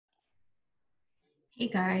Hey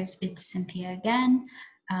guys, it's Cynthia again.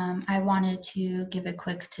 I wanted to give a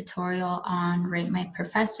quick tutorial on Rate My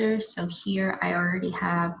Professor. So here I already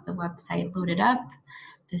have the website loaded up.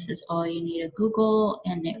 This is all you need to Google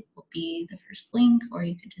and it will be the first link, or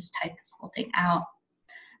you could just type this whole thing out.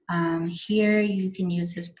 Here you can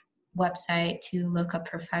use this website to look up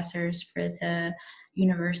professors for the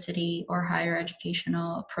university or higher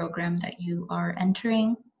educational program that you are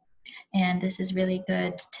entering. And this is really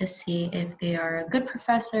good to see if they are a good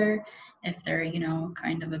professor, if they're,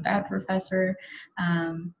 kind of a bad professor.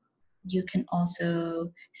 You can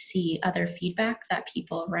also see other feedback that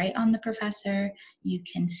people write on the professor. You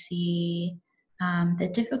can see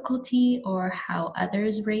the difficulty or how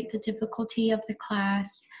others rate the difficulty of the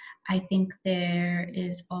class. I think there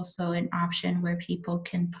is also an option where people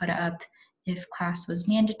can put up if class was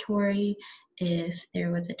mandatory, if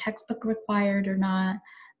there was a textbook required or not,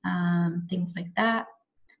 things like that.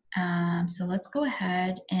 So let's go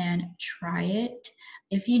ahead and try it.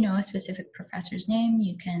 If you know a specific professor's name,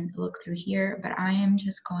 you can look through here, but I am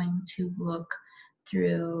just going to look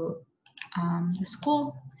through the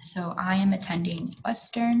school. So I am attending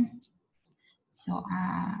Western. So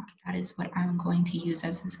that is what I'm going to use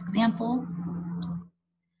as this example.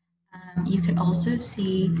 You could also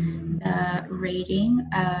see the rating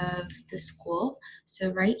of the school.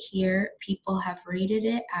 So right here, people have rated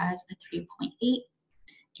it as a 3.8,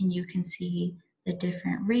 and you can see the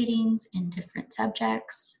different ratings in different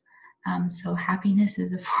subjects. So happiness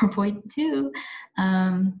is a 4.2,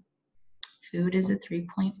 food is a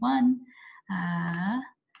 3.1,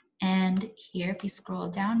 and here, if you scroll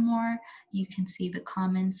down more, you can see the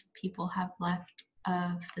comments people have left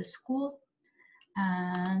of the school.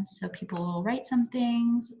 So people will write some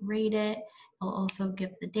things, rate it. It'll also give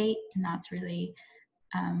the date, and that's really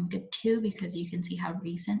good too, because you can see how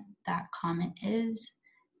recent that comment is.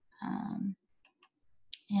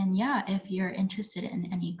 And yeah, if you're interested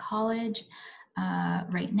in any college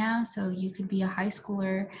right now, so you could be a high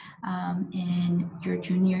schooler in your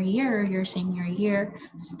junior year or your senior year,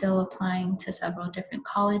 still applying to several different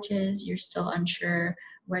colleges, you're still unsure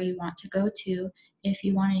where you want to go to. If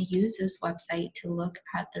you want to use this website to look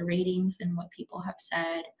at the ratings and what people have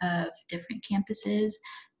said of different campuses,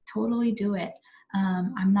 totally do it.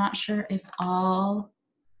 I'm not sure if all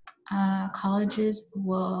colleges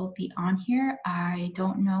will be on here. I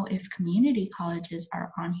don't know if community colleges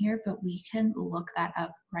are on here, but we can look that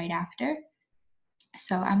up right after.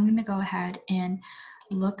 So I'm going to go ahead and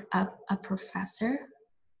look up a professor.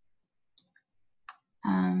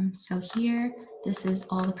 So here, this is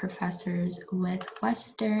all the professors with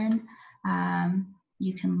Western.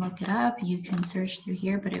 You can look it up, you can search through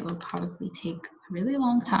here, but it will probably take a really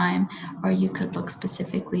long time, or you could look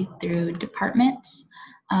specifically through departments.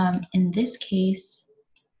 In this case,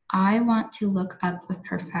 I want to look up a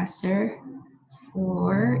professor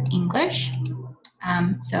for English.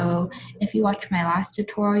 So if you watched my last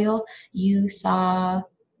tutorial, you saw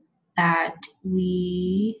that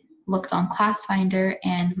we looked on ClassFinder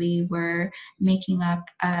and we were making up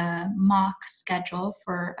a mock schedule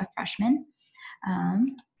for a freshman.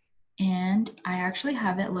 And I actually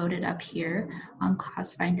have it loaded up here on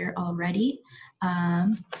ClassFinder already.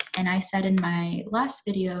 And I said in my last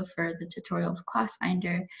video for the tutorial of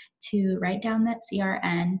ClassFinder to write down that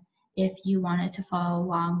CRN if you wanted to follow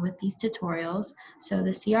along with these tutorials. So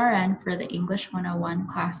the CRN for the English 101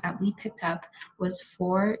 class that we picked up was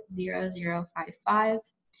 40055.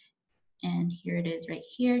 And here it is right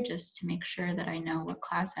here, just to make sure that I know what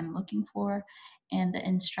class I'm looking for. And the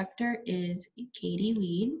instructor is Katie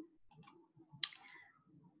Weed.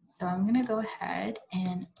 So I'm going to go ahead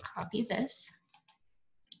and copy this,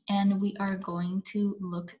 and we are going to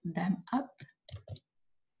look them up.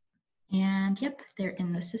 And yep, they're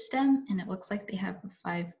in the system, and it looks like they have a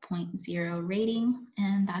 5.0 rating,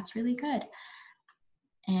 and that's really good.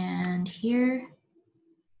 And here,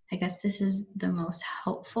 I guess this is the most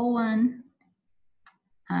helpful one.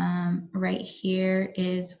 Right here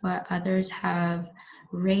is what others have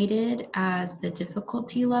rated as the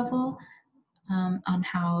difficulty level on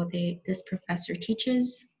how this professor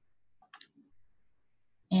teaches.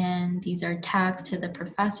 And these are tags to the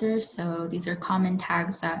professor. So these are common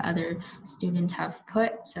tags that other students have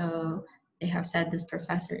put. So they have said this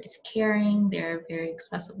professor is caring, they're very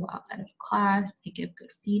accessible outside of class, they give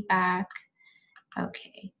good feedback.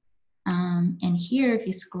 Okay. And here, if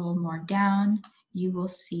you scroll more down, you will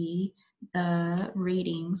see the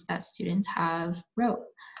ratings that students have wrote.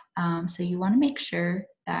 So you want to make sure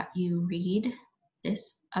that you read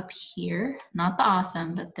this up here, not the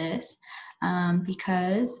awesome, but this,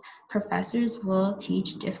 because professors will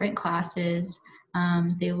teach different classes.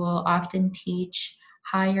 They will often teach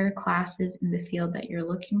higher classes in the field that you're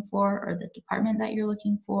looking for or the department that you're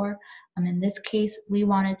looking for. In this case, we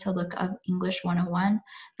wanted to look up English 101,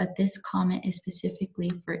 but this comment is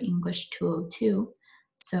specifically for English 202.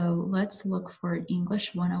 So let's look for an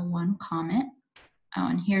English 101 comment. Oh,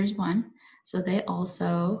 and here's one. So they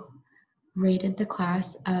also rated the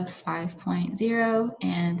class of 5.0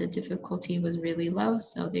 and the difficulty was really low,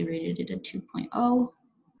 so they rated it a 2.0.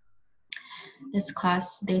 This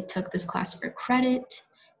class, they took this class for credit,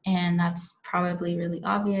 and that's probably really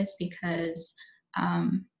obvious because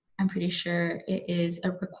I'm pretty sure it is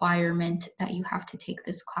a requirement that you have to take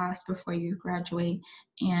this class before you graduate,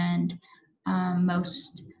 and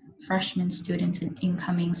most freshman students and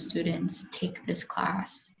incoming students take this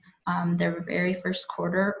class their very first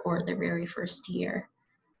quarter or their very first year.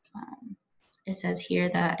 It says here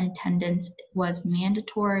that attendance was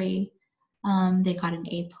mandatory. They got an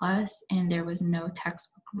A+, and there was no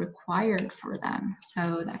textbook required for them.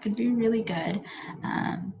 So that could be really good.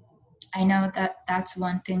 I know that that's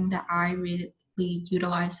one thing that I really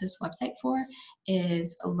utilize this website for,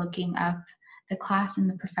 is looking up the class and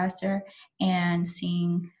the professor and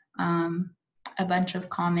seeing a bunch of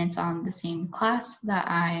comments on the same class that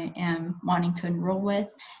I am wanting to enroll with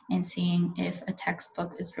and seeing if a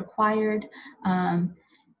textbook is required.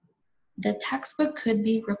 The textbook could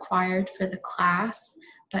be required for the class,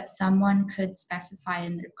 but someone could specify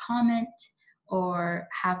in their comment or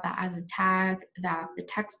have that as a tag that the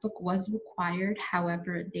textbook was required,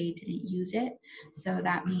 however, they didn't use it. So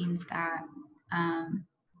that means that,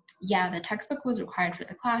 yeah, the textbook was required for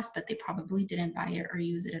the class, but they probably didn't buy it or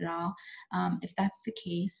use it at all. If that's the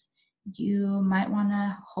case, you might want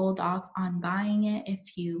to hold off on buying it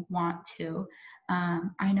if you want to.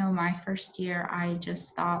 I know my first year, I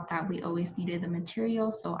just thought that we always needed the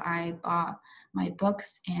material, so I bought my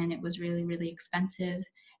books, and it was really, really expensive.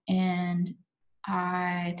 And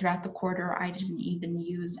throughout the quarter, I didn't even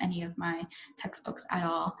use any of my textbooks at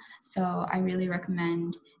all. So I really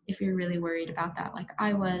recommend, if you're really worried about that, like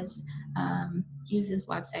I was, use this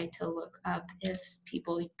website to look up if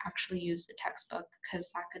people actually use the textbook,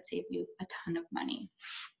 because that could save you a ton of money.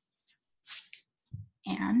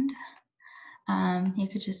 And you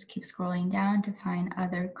could just keep scrolling down to find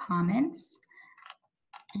other comments.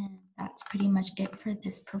 And that's pretty much it for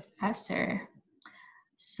this professor.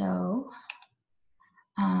 So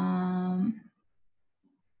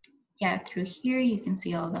yeah, through here you can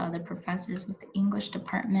see all the other professors with the English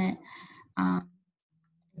department.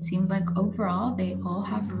 It seems like overall they all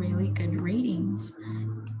have really good ratings.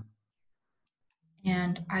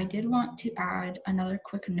 And I did want to add another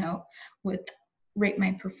quick note with Rate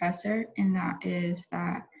My Professor, and that is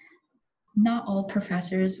that not all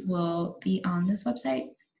professors will be on this website,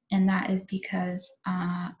 and that is because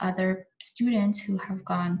other students who have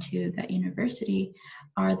gone to the university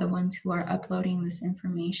are the ones who are uploading this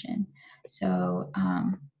information. So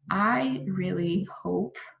I really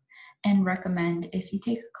hope and recommend, if you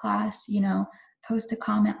take a class, you know, post a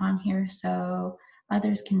comment on here so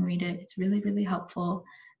others can read it. It's really, really helpful.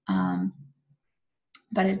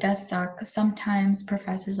 But it does suck. Sometimes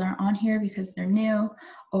professors aren't on here because they're new,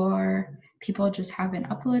 or people just haven't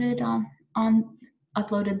uploaded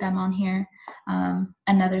them on here.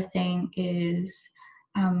 Another thing is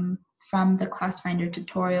from the ClassFinder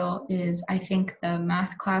tutorial is, I think the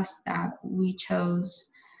math class that we chose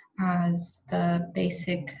as the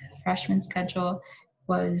basic freshman schedule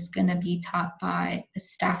was going to be taught by a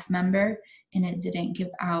staff member, and it didn't give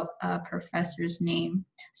out a professor's name.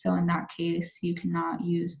 So in that case, you cannot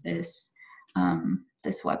use this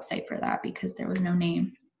this website for that because there was no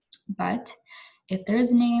name. But if there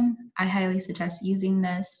is a name, I highly suggest using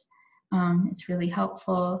this. It's really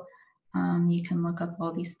helpful. You can look up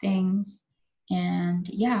all these things. And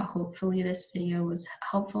yeah, hopefully this video was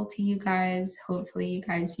helpful to you guys. Hopefully you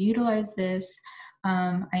guys utilize this.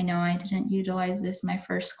 I know I didn't utilize this my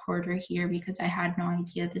first quarter here because I had no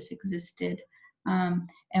idea this existed. And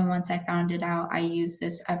once I found it out, I use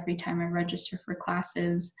this every time I register for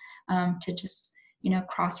classes to just, you know,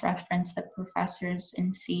 cross-reference the professors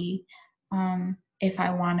and see if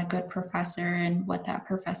I want a good professor and what that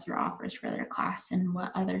professor offers for their class and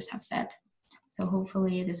what others have said. So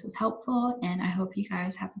hopefully this was helpful, and I hope you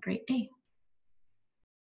guys have a great day.